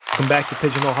Welcome back to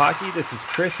Pigeonhole Hockey. This is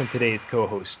Chris and today's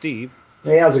co-host Steve.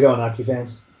 Hey, how's it going, hockey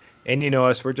fans? And you know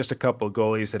us, we're just a couple of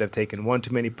goalies that have taken one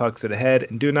too many pucks to the head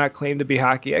and do not claim to be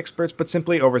hockey experts, but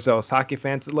simply overzealous hockey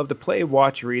fans that love to play,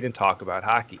 watch, read, and talk about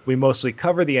hockey. We mostly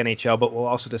cover the NHL, but we'll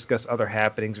also discuss other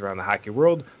happenings around the hockey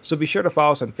world, so be sure to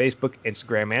follow us on Facebook,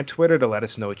 Instagram, and Twitter to let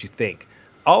us know what you think.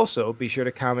 Also, be sure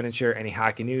to comment and share any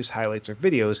hockey news, highlights, or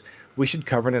videos we should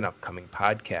cover in an upcoming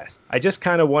podcast. I just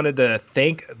kind of wanted to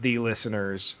thank the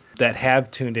listeners that have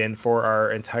tuned in for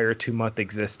our entire 2-month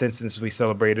existence since we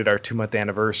celebrated our 2-month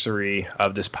anniversary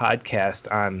of this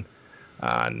podcast on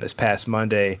this past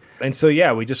Monday. And so,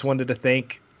 yeah, we just wanted to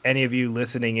thank any of you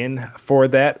listening in for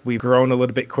that. We've grown a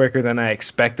little bit quicker than I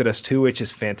expected us to, which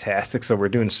is fantastic. So we're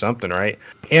doing something right.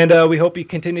 And we hope you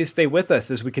continue to stay with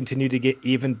us as we continue to get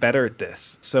even better at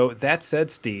this. So that said,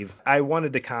 Steve, I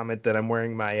wanted to comment that I'm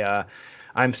wearing my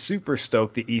I'm super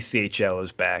stoked the ECHL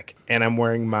is back, and I'm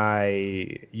wearing my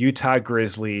Utah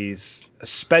Grizzlies,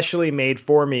 especially made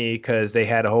for me because they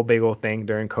had a whole big old thing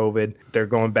during COVID. They're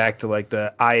going back to like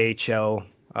the IHL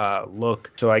look.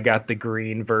 So I got the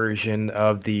green version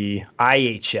of the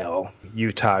IHL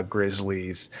Utah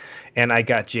Grizzlies, and I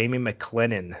got Jamie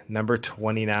McLennan, number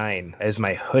 29, as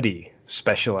my hoodie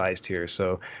specialized here.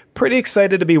 So pretty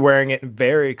excited to be wearing it, and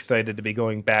very excited to be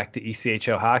going back to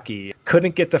ECHL hockey.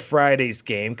 Couldn't get to Friday's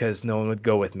game because no one would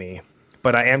go with me,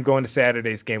 but I am going to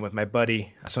Saturday's game with my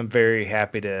buddy. So I'm very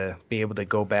happy to be able to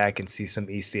go back and see some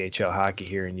ECHL hockey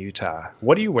here in Utah.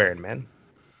 What are you wearing, man?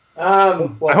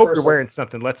 Well, I hope you're wearing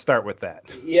something. Let's start with that.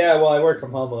 Yeah, well, I work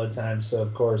from home all the time, so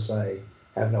of course I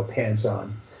have no pants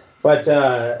on. But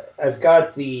I've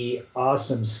got the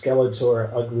awesome Skeletor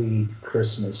ugly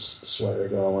Christmas sweater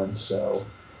going. So,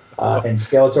 and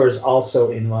Skeletor is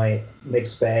also in my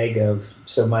mixed bag of.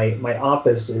 So my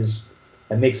office is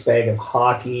a mixed bag of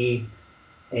hockey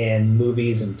and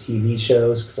movies and TV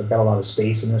shows because I've got a lot of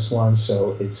space in this one.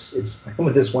 So it's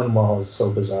with this one wall is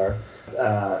so bizarre.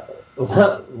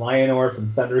 Lionor from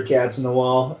Thundercats in the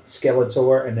wall,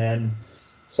 Skeletor, and then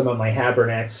some of my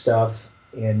Habernack stuff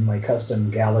in my custom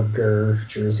Gallagher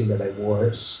jersey that I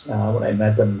wore when I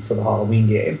met them for the Halloween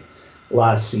game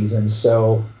last season.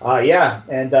 So, yeah,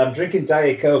 and I'm drinking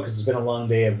Diet Coke because it's been a long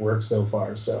day of work so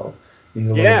far, so need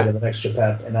a little bit of an extra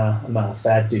pep. And I'm a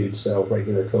fat dude, so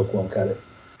regular Coke won't cut it.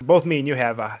 Both me and you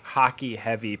have a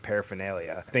hockey-heavy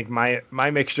paraphernalia. I think my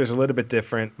mixture is a little bit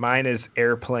different. Mine is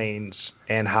airplanes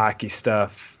and hockey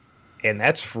stuff, and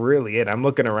that's really it. I'm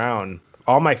looking around.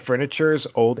 All my furniture is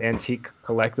old antique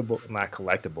collectible. Not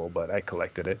collectible, but I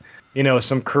collected it. You know,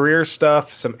 some career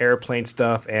stuff, some airplane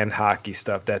stuff, and hockey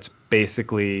stuff. That's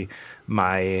basically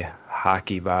my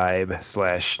hockey vibe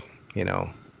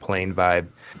 / plane vibe.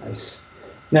 Nice.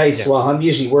 Yeah. Well, I'm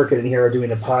usually working in here or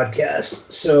doing a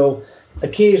podcast, so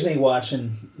occasionally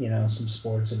watching, some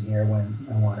sports in here when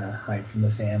I want to hide from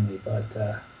the family. But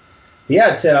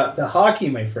yeah, to hockey,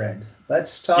 my friend.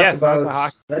 Let's talk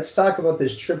about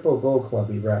this triple gold club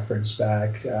we referenced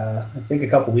back, I think a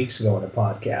couple weeks ago in a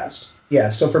podcast. Yeah.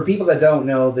 So for people that don't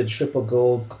know, the triple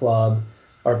gold club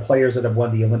are players that have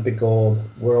won the Olympic gold,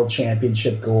 World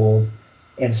Championship gold,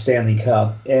 and Stanley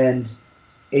Cup. And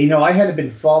I hadn't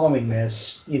been following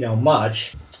this,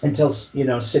 much until,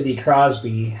 Sidney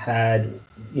Crosby had,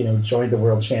 joined the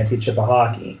World Championship of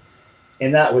Hockey.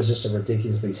 And that was just a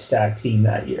ridiculously stacked team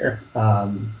that year.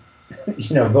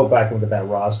 Go back and look at that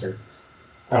roster.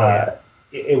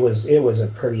 It was a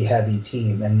pretty heavy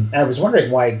team. And I was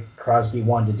wondering why Crosby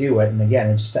wanted to do it. And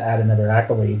again, just to add another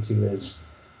accolade to his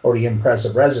already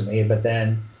impressive resume, but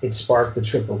then it sparked the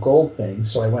triple gold thing.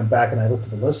 So I went back and I looked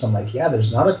at the list. I'm like, yeah,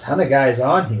 there's not a ton of guys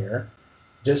on here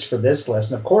just for this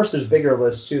list. And of course, there's bigger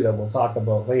lists too that we'll talk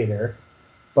about later.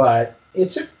 But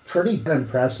it's a pretty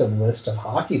impressive list of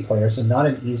hockey players and not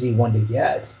an easy one to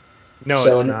get. No,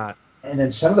 it's not. And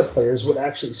then some of the players would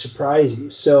actually surprise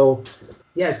you. So,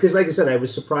 yes, because like I said, I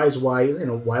was surprised why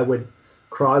would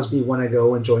Crosby want to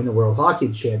go and join the World Hockey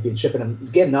Championship? And I'm,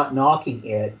 again, not knocking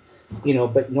it,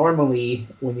 but normally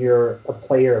when you're a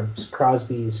player of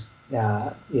Crosby's,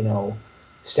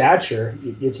 stature,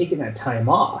 you're taking that time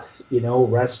off,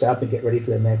 rest up and get ready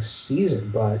for the next season.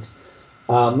 But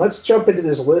let's jump into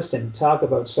this list and talk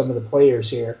about some of the players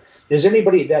here. Is there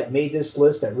anybody that made this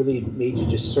list that really made you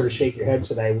just sort of shake your head,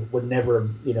 said I would never,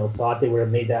 thought they would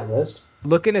have made that list?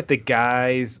 Looking at the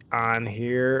guys on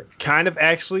here, kind of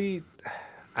actually,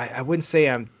 I wouldn't say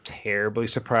I'm terribly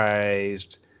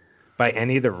surprised by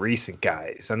any of the recent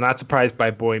guys. I'm not surprised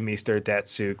by Boymeister,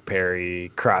 Datsuk,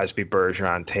 Perry, Crosby,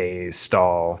 Bergeron, Taves,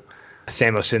 Stahl,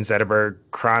 Samuelsson, Zetterberg,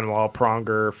 Kronwall,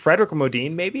 Pronger, Frederick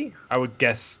Modin, maybe? I would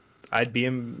guess I'd be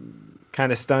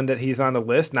kind of stunned that he's on the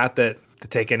list. Not that to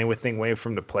take anything away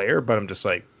from the player, but I'm just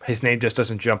like, his name just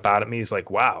doesn't jump out at me. He's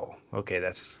like, wow, okay,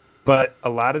 that's. But a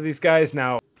lot of these guys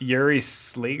now, Yuri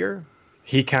Slieger,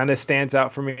 he kind of stands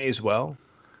out for me as well.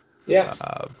 Yeah.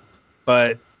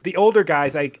 But the older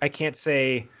guys, I can't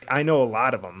say I know a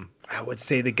lot of them. I would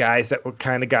say the guys that were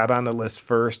kind of got on the list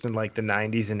first in like the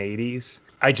 90s and 80s.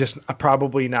 I'm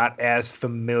probably not as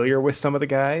familiar with some of the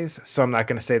guys, so I'm not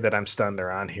going to say that I'm stunned they're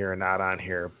on here or not on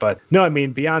here. But no, I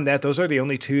mean, beyond that, those are the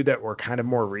only two that were kind of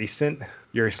more recent,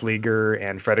 Yuri Slieger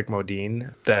and Frederick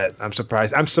Modin, that I'm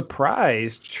surprised. I'm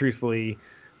surprised, truthfully,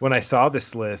 when I saw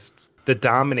this list, the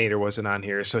Dominator wasn't on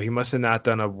here, so he must have not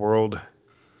done a world.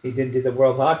 He didn't do the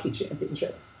World Hockey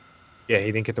Championship. Yeah, he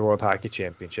didn't get the World Hockey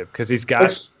Championship because he's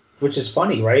got... Which is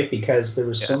funny, right? Because there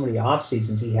was so many off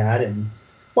seasons he had, and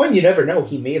you never know.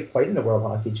 He may have played in the World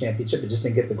Hockey Championship, but just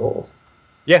didn't get the gold.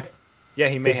 Yeah,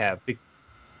 he may have.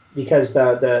 Because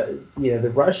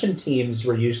the Russian teams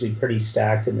were usually pretty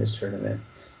stacked in this tournament,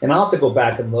 and I'll have to go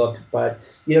back and look. But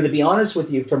to be honest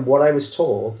with you, from what I was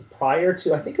told prior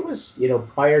to, like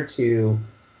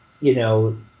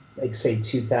say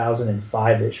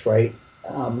 2005ish, right?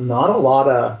 Not a lot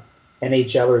of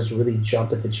NHLers really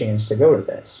jumped at the chance to go to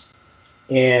this.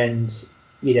 And,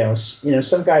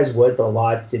 some guys would, but a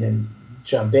lot didn't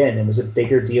jump in. It was a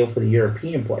bigger deal for the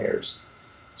European players.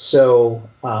 So,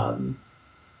 so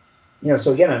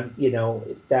again,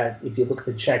 that if you look at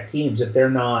the Czech teams, if they're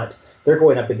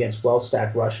going up against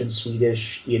well-stacked Russian,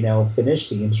 Swedish, Finnish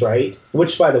teams, right?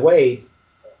 Which, by the way,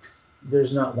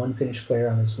 there's not one Finnish player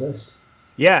on this list.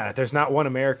 Yeah, there's not one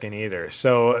American either.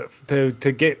 So to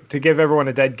give everyone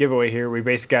a dead giveaway here, we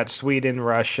basically got Sweden,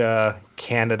 Russia,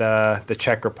 Canada, the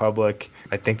Czech Republic.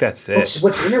 I think that's it.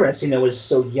 What's interesting though is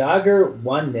Jágr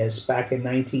won this back in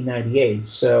 1998.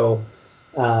 So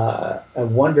I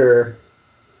wonder,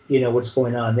 what's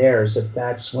going on there is if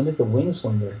that's when did the Wings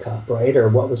win their cup, right? Or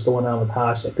what was going on with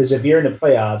Hasek? Because if you're in the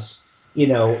playoffs,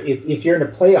 if you're in the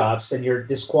playoffs, then you're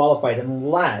disqualified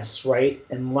unless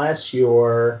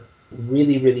you're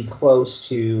really, really close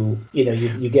to,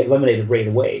 you get eliminated right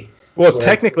away. Well,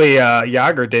 technically,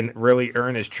 Jágr didn't really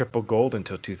earn his triple gold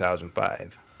until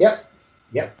 2005. Yep.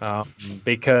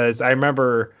 Because I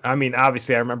remember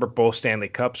both Stanley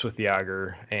Cups with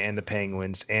Jágr and the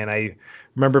Penguins, and I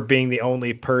remember being the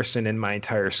only person in my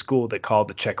entire school that called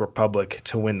the Czech Republic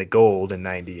to win the gold in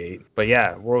 '98. But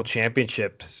yeah, World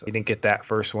Championships, he didn't get that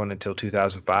first one until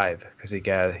 2005 because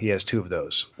he has two of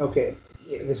those. Okay.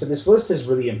 So this list is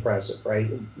really impressive, right?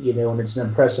 And it's an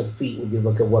impressive feat when you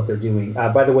look at what they're doing.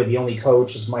 By the way, the only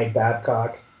coach is Mike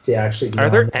Babcock to actually be Are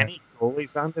there any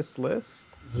goalies on this list?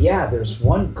 Yeah, there's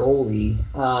one goalie.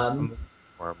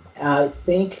 I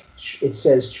think it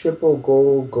says triple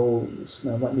goal goalies.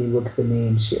 Now let me look at the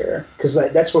names here, because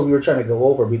that's what we were trying to go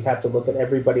over. We'd have to look at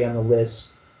everybody on the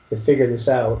list to figure this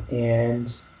out.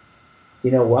 And you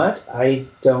know what? I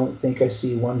don't think I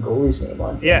see one goalie's name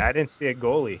on here. Yeah, I didn't see a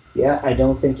goalie. Yeah, I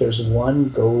don't think there's one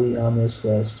goalie on this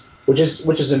list, which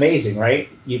is amazing, right?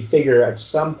 You'd figure at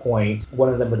some point one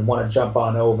of them would want to jump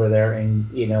on over there and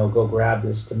go grab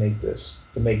this to make this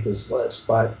list.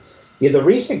 But the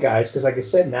recent guys, because like I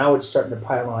said, now it's starting to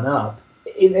pile on up.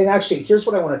 And actually, here's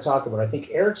what I want to talk about. I think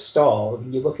Eric Staal,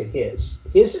 when you look at his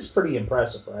is pretty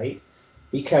impressive, right?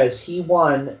 Because he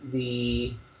won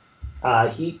the.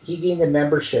 He gained the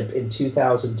membership in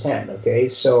 2010, okay?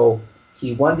 So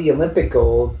he won the Olympic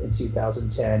gold in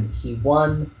 2010. He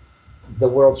won the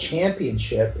World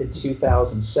Championship in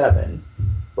 2007,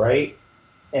 right?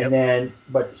 And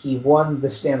but he won the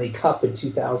Stanley Cup in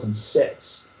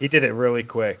 2006. He did it really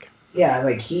quick. Yeah,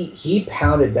 like he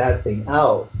pounded that thing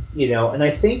out, and I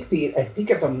think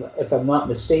if I'm not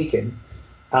mistaken,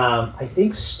 I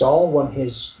think Staal won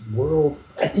his world.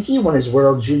 I think he won his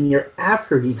World Junior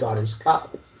after he got his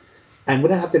cup. I'm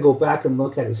gonna have to go back and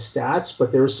look at his stats,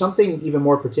 but there was something even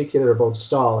more particular about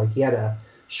Staal. Like he had a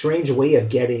strange way of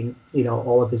getting,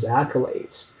 all of his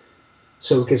accolades.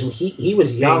 So because he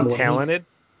was young, talented.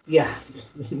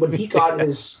 When he got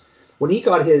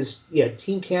his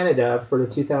Team Canada for the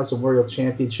 2000 World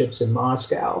Championships in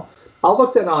Moscow. I'll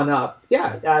look that on up.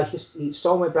 Yeah, he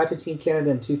Staal went back to Team Canada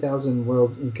in 2000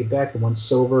 World in Quebec and won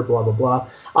silver, blah, blah, blah.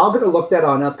 I'm going to look that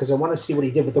on up because I want to see what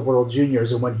he did with the World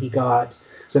Juniors and when he got,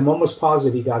 because I'm almost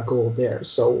positive he got gold there.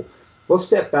 So we'll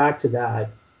step back to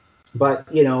that. But,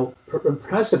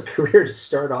 impressive career to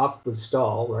start off with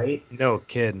Staal, right? No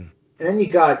kidding. And then you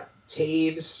got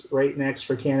Taves right next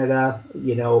for Canada,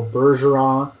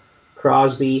 Bergeron,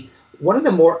 Crosby. One of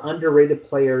the more underrated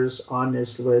players on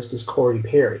this list is Corey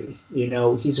Perry.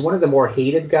 He's one of the more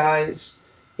hated guys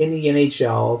in the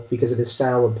NHL because of his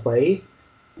style of play,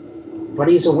 but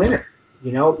he's a winner.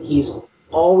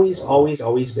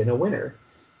 always been a winner.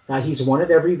 He's won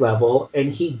at every level, and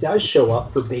he does show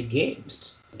up for big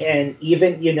games. And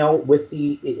even with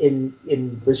the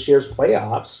in this year's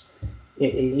playoffs,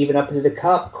 even up into the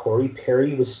cup, Corey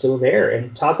Perry was still there.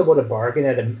 And talk about a bargain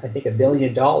at I think $1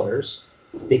 million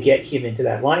to get him into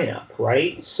that lineup,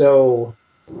 right? So,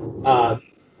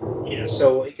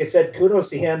 so like I said, kudos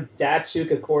to him.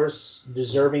 Datsyuk, of course,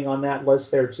 deserving on that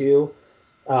list there too.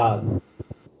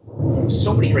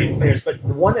 So many great players, but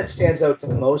the one that stands out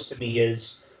the most to me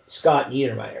is Scott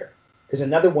Niedermayer, because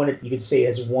another one that you could say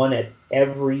has won at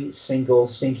every single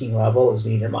stinking level is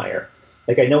Niedermayer.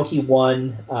 Like, I know he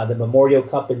won the Memorial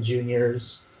Cup in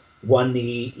juniors, won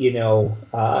the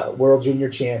World Junior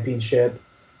Championship,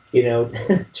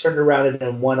 turned around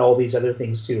and won all these other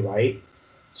things too, right?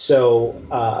 So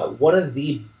one of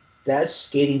the best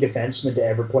skating defensemen to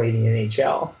ever play in the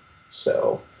NHL.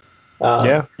 So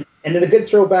yeah. And then a good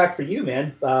throwback for you,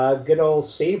 man. Good old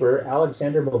Sabre,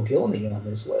 Alexander Mogilny on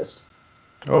this list.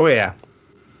 Oh yeah,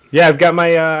 yeah. I've got my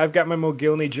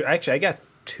Mogilny. Actually, I got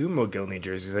 2 Mogilny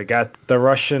jerseys. I got the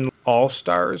Russian All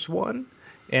Stars one,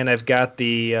 and I've got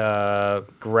the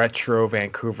retro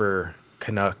Vancouver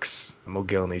Canucks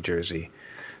Mogilny jersey.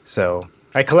 So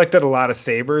I collected a lot of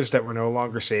Sabres that were no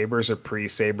longer Sabres or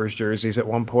pre-Sabres jerseys at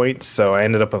one point. So I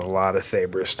ended up with a lot of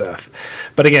Sabres stuff.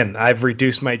 But again, I've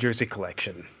reduced my jersey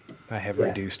collection. I have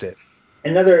reduced it.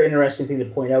 Another interesting thing to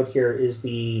point out here is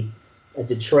the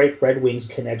Detroit Red Wings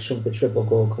connection with the Triple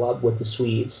Gold Club with the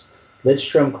Swedes.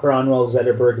 Lidstrom, Kronwall,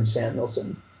 Zetterberg, and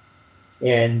Samuelsson.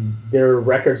 And their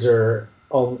records are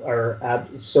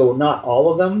so not all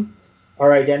of them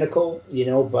are identical,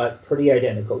 but pretty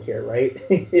identical here, right?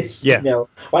 Well,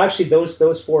 actually,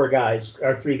 those 4 guys,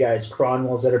 or 3 guys,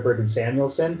 Kronwall, Zetterberg, and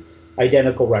Samuelsson,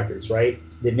 identical records, right?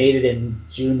 They made it in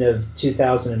June of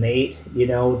 2008.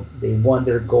 They won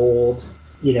their gold.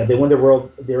 They won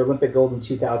their Olympic gold in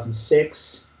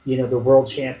 2006. The World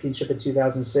Championship in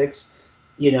 2006.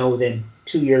 Then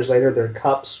 2 years later, their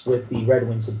cups with the Red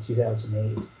Wings in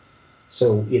 2008.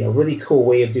 So, really cool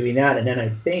way of doing that. And then I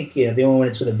think, the only one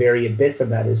that's going to vary a bit from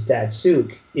that is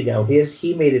Datsyuk.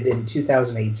 He made it in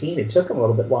 2018. It took him a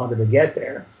little bit longer to get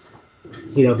there,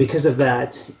 because of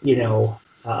that,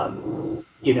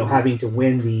 having to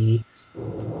win the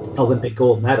Olympic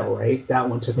gold medal, right? That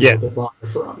one took a little bit longer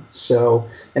for him. So,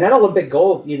 and that Olympic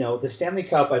gold, the Stanley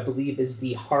Cup, I believe, is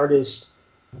the hardest,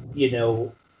 in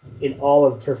all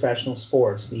of professional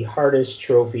sports, the hardest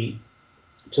trophy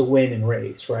to win and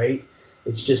race, right?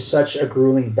 It's just such a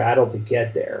grueling battle to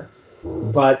get there.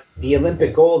 But the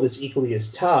Olympic gold is equally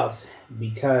as tough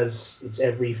because it's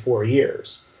every 4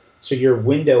 years. So your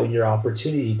window and your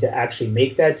opportunity to actually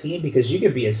make that team, because you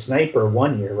could be a sniper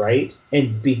 1 year, right,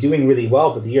 and be doing really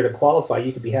well, but the year to qualify,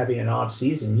 you could be having an off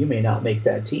season. You may not make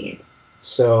that team.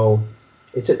 So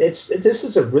this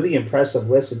is a really impressive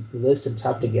list and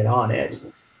tough to get on it.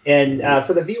 And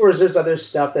for the viewers, there's other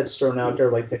stuff that's thrown out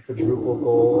there, like the quadruple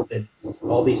gold and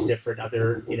all these different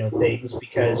other, things.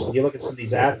 Because when you look at some of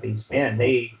these athletes, man,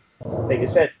 they, like I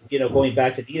said, going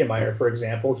back to Niedermayer, for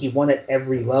example, he won at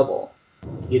every level.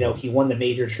 He won the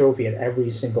major trophy at every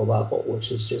single level,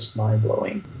 which is just mind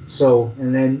blowing. So,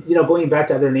 and then, going back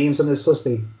to other names on this list,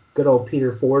 the good old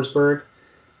Peter Forsberg.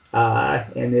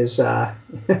 And his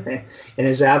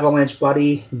Avalanche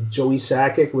buddy Joey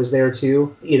Sakic was there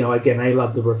too. Again, I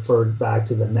love to refer back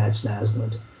to the Mats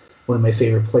Naslund, one of my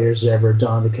favorite players ever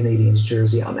donned the Canadiens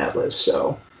jersey on that list.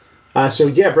 So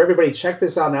yeah, for everybody, check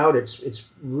this on out. It's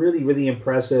really, really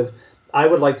impressive. I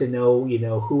would like to know,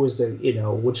 who was the,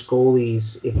 which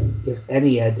goalies, if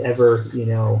any, had ever,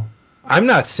 I'm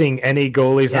not seeing any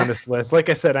goalies on this list. Like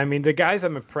I said, I mean, the guys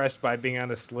I'm impressed by being on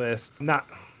this list, not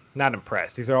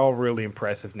impressed. These are all really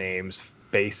impressive names,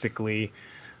 basically.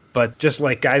 But just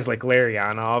like guys like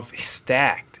Larionov, he's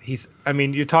stacked.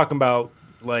 You're talking about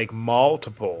like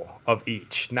multiple of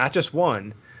each, not just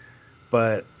one,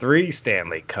 but 3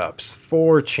 Stanley Cups,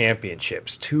 4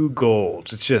 championships, 2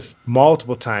 golds. It's just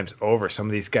multiple times over. Some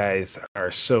of these guys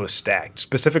are so stacked,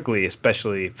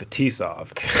 especially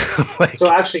Fetisov.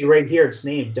 So actually right here, it's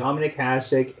named Dominic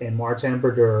Hasek and Martin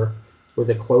Brodeur were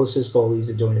the closest goalies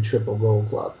to join the Triple Gold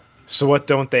Club. So what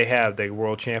don't they have? The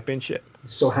World Championship?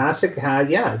 So Hasek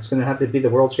it's going to have to be the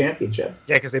World Championship.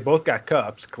 Yeah, because they both got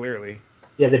cups, clearly.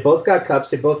 Yeah, they both got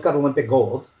cups. They both got Olympic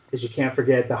gold, because you can't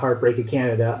forget the heartbreak of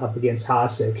Canada up against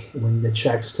Hasek when the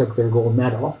Czechs took their gold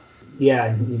medal. Yeah,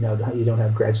 and you don't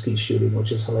have Gretzky shooting,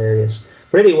 which is hilarious.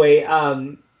 But anyway,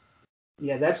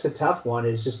 that's the tough one.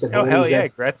 Is just the goalies. Oh, hell yeah,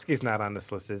 Gretzky's not on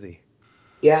this list, is he?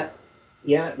 Yeah,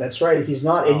 that's right. He's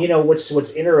not. And what's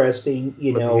interesting,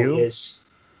 is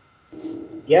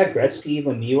yeah, Gretzky,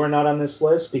 Lemieux are not on this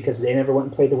list because they never went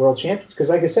and played the World Championships. Because,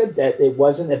 like I said, that it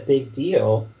wasn't a big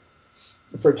deal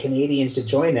for Canadians to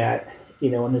join that,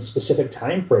 in a specific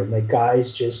time frame. Like,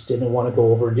 guys just didn't want to go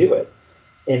over and do it.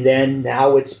 And then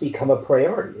now it's become a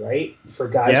priority, right, for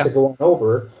guys to go on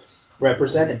over,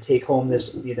 represent, and take home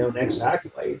this, next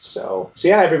accolade. So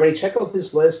yeah, everybody, check out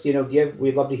this list.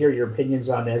 We'd love to hear your opinions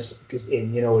on this because,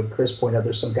 Chris pointed out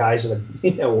there's some guys that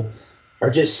are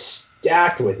just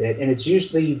stacked with it, and it's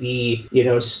usually the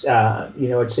it's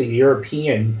the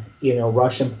European,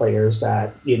 Russian players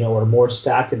that are more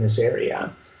stacked in this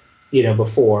area,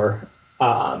 before.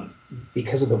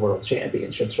 Because of the World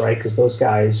Championships, right? Because those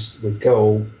guys would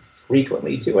go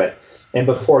frequently to it, and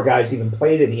before guys even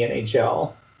played in the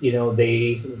NHL,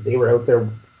 they were out there,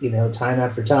 time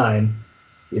after time,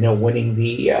 winning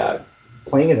the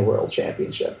playing in the World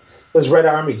Championship. Those Red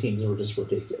Army teams were just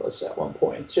ridiculous at one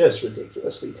point, just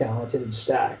ridiculously talented and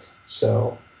stacked.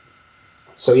 So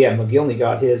yeah, Mogilny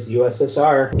got his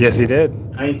USSR. Yes, he did.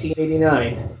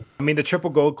 1989. I mean, the Triple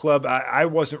Gold Club, I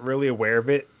wasn't really aware of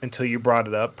it until you brought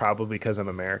it up, probably because I'm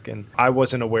American. I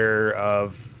wasn't aware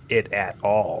of it at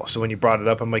all. So when you brought it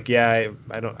up, I'm like, yeah,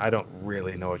 I don't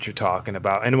really know what you're talking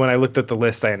about. And when I looked at the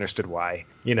list, I understood why.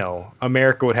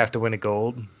 America would have to win a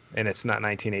gold, and it's not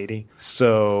 1980.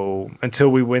 So until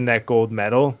we win that gold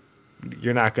medal,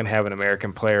 you're not going to have an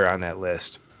American player on that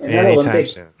list anytime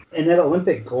soon. And that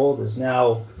Olympic gold is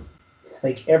now,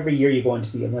 like, every year you go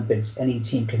into the Olympics, any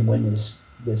team can win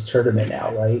this tournament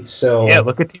now, right? So yeah,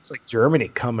 look at teams like Germany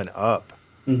coming up.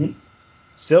 Mm-hmm.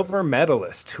 Silver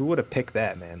medalist. Who would have picked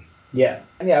that, man? Yeah.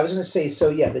 I was going to say, so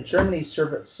yeah, the Germany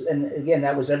service, and again,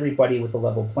 that was everybody with a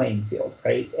level playing field,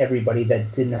 right? Everybody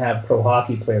that didn't have pro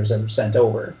hockey players that were sent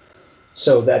over.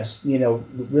 So that's,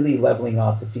 really leveling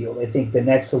off the field. I think the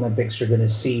next Olympics you're going to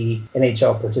see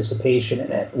NHL participation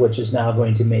in it, which is now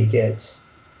going to make it.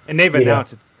 And they've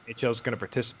announced that the NHL is going to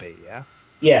participate, yeah?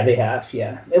 Yeah, they have.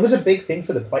 Yeah, it was a big thing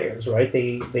for the players, right?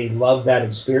 They love that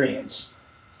experience,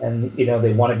 and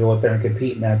they want to go out there and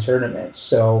compete in that tournament.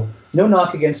 So no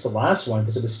knock against the last one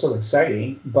because it was still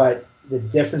exciting, but the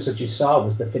difference that you saw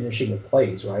was the finishing of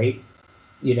plays, right?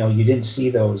 You didn't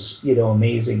see those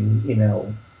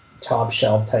amazing top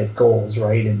shelf type goals,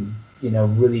 right? And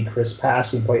really crisp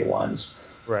passing play ones,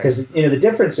 right? Because the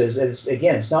difference is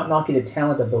again, it's not knocking the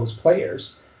talent of those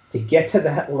players. To get to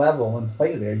that level and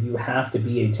play there, you have to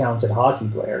be a talented hockey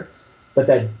player. But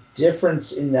that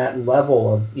difference in that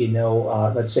level of,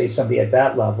 let's say somebody at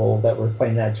that level that were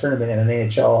playing that tournament in an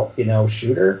NHL,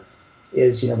 shooter,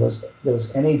 is,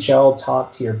 those NHL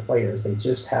top tier players. They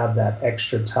just have that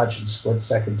extra touch and split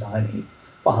second timing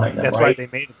behind them. That's right? why they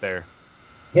made it there.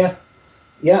 Yeah.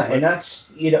 Yeah, and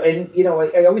that's,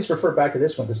 I always refer back to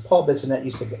this one because Paul Bissonnette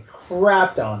used to get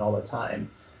crapped on all the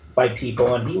time by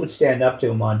people, and he would stand up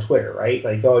to him on Twitter, right?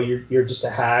 Like, oh, you're just a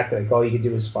hack. Like, all you can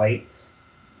do is fight.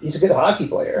 He's a good hockey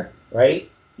player,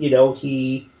 right?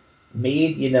 He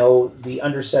made, the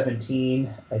under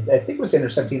 17, I think it was under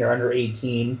 17 or under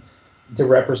 18 to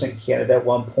represent Canada at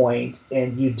one point,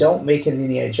 and you don't make it in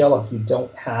the NHL if you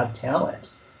don't have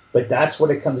talent. But that's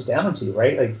what it comes down to,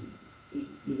 right? Like,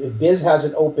 if Biz has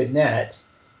an open net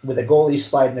with a goalie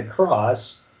sliding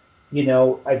across, he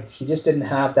just didn't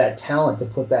have that talent to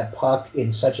put that puck in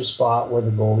such a spot where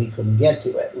the goalie couldn't get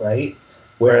to it, right?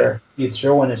 Where you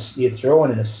throw in a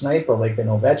sniper like an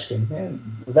Ovechkin,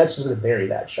 man, Ovechkin's going to bury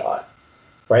that shot,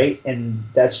 right? And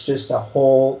that's just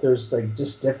there's like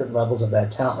just different levels of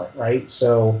that talent, right?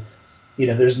 So,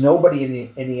 there's nobody in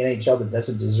the NHL that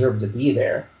doesn't deserve to be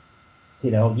there.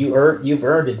 You've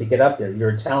earned it to get up there. You're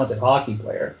a talented hockey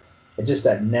player. It's just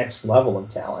that next level of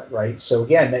talent, right? So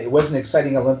again, it was an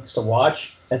exciting Olympics to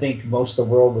watch. I think most of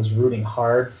the world was rooting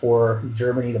hard for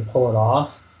Germany to pull it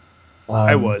off.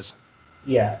 I was.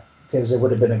 Yeah, because it would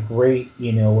have been a great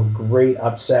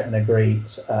upset and a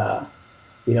great,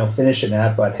 finish in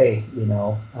that. But hey,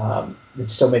 it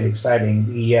still made it exciting.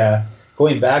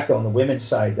 Going back though on the women's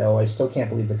side though, I still can't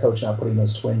believe the coach not putting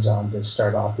those twins on to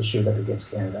start off the shootout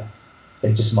against Canada.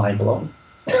 Like, just mind blown.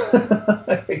 What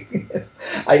are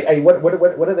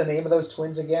the name of those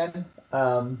twins again?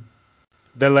 The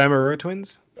Lamoureux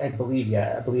twins. I believe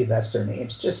that's their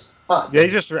names.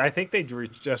 I think they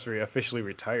just officially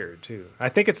retired too. I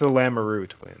think it's the Lamoureux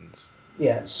twins.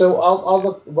 Yeah,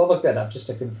 so we'll look that up just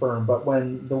to confirm. But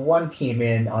when the one came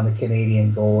in on the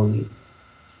Canadian goalie,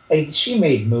 she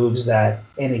made moves that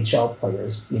NHL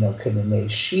players couldn't have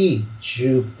made. She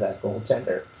juked that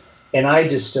goaltender. And I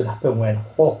just stood up and went,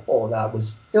 oh, that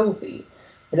was filthy.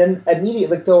 And then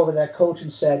immediately looked over to that coach and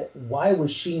said, why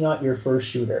was she not your first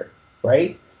shooter,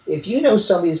 right? If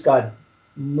somebody's got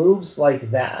moves like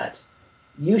that,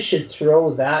 you should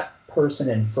throw that person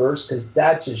in first because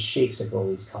that just shakes a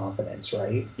goalie's confidence,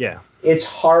 right? Yeah. It's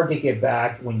hard to get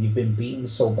back when you've been beaten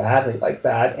so badly like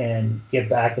that and get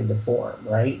back into form,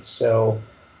 right? So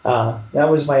that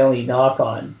was my only knock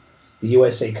on the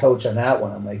USA coach on that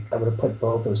one. I'm like, I would have put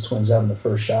both those twins out in the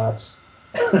first shots.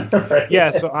 Right?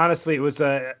 Yeah, so honestly, I was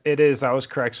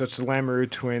correct. So it's the Lamoureux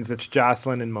twins. It's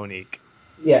Jocelyn and Monique.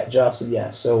 Yeah, Jocelyn, yeah.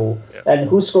 So, and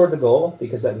who scored the goal?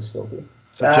 Because that was filthy.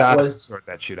 So Jocelyn scored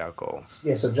that shootout goal.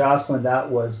 Yeah, so Jocelyn, that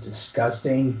was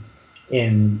disgusting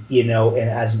in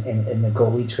the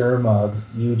goalie term of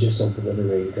you just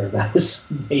obliterated her. That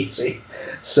was amazing.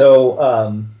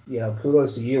 So,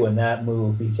 kudos to you in that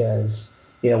move because,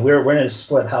 we're in a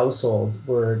split household.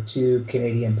 We're two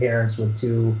Canadian parents with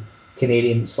two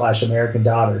Canadian/American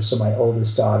daughters. So my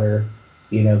oldest daughter,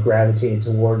 gravitated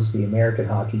towards the American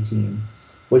hockey team,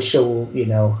 which she'll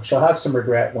have some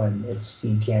regret when it's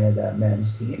Team Canada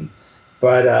men's team.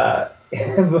 But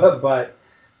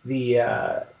you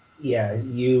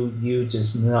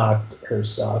just knocked her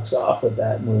socks off with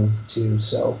that move too.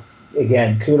 So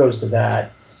again, kudos to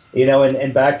that.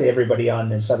 And back to everybody on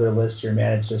this other list here,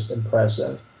 man, it's just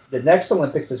impressive. The next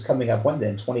Olympics is coming up when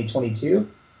then? 2022?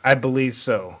 I believe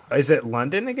so. Is it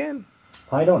London again?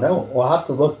 I don't know. We'll have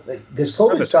to look because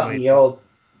COVID's got me old.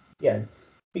 Yeah.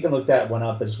 We can look that one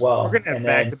up as well. We're going to have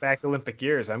back-to-back Olympic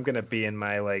years. I'm going to be in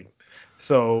my,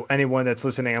 so anyone that's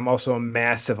listening, I'm also a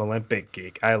massive Olympic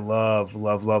geek. I love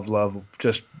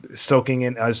just soaking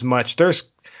in as much.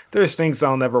 There's things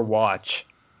I'll never watch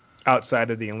outside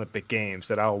of the Olympic Games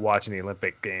that I'll watch in the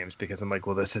Olympic Games because I'm like,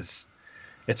 well, it's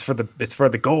for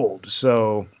the gold.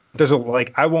 So there's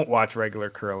I won't watch regular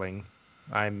curling.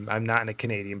 I'm not in a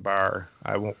Canadian bar.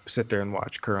 I won't sit there and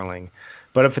watch curling.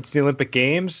 But if it's the Olympic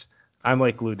Games, I'm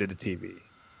glued to the TV.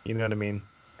 You know what I mean?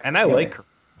 And I like her.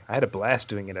 I had a blast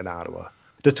doing it in Ottawa.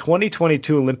 The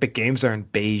 2022 Olympic Games are in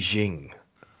Beijing.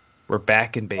 We're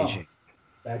back in Beijing.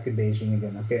 Back in Beijing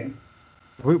again. Okay.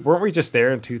 Weren't we just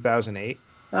there in 2008?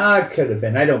 Could have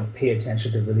been. I don't pay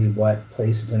attention to really what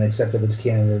place it's in, except if it's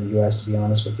Canada or the U.S., to be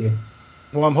honest with you.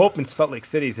 Well, I'm hoping Salt Lake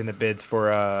City's in the bids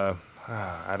for, I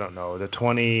don't know, the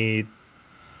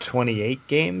 2028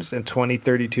 games and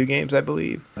 2032 games, I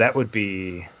believe. That would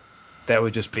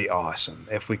just be awesome.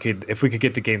 If we could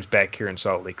get the games back here in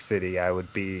Salt Lake City,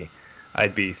 I'd be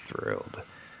thrilled.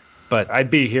 But I'd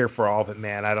be here for all of it,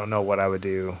 man. I don't know what I would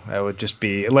do. I would just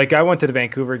be I went to the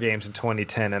Vancouver games in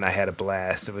 2010 and I had a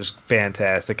blast. It was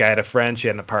fantastic. I had a friend, she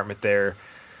had an apartment there.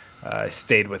 I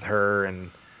stayed with her and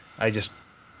I just,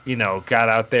 got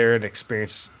out there and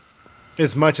experienced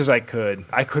as much as I could.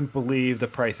 I couldn't believe the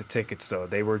price of tickets though.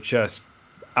 They were just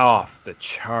off the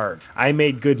chart. I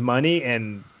made good money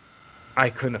and I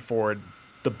couldn't afford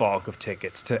the bulk of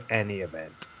tickets to any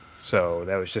event. So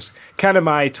that was just kind of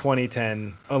my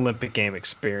 2010 Olympic game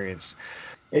experience.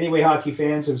 Anyway, hockey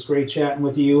fans, it was great chatting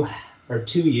with you, or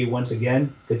to you once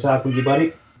again. Good talking with you,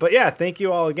 buddy. But yeah, thank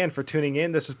you all again for tuning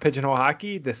in. This is Pigeonhole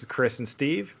Hockey. This is Chris and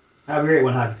Steve. Have a great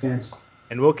one, hockey fans.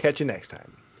 And we'll catch you next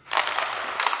time.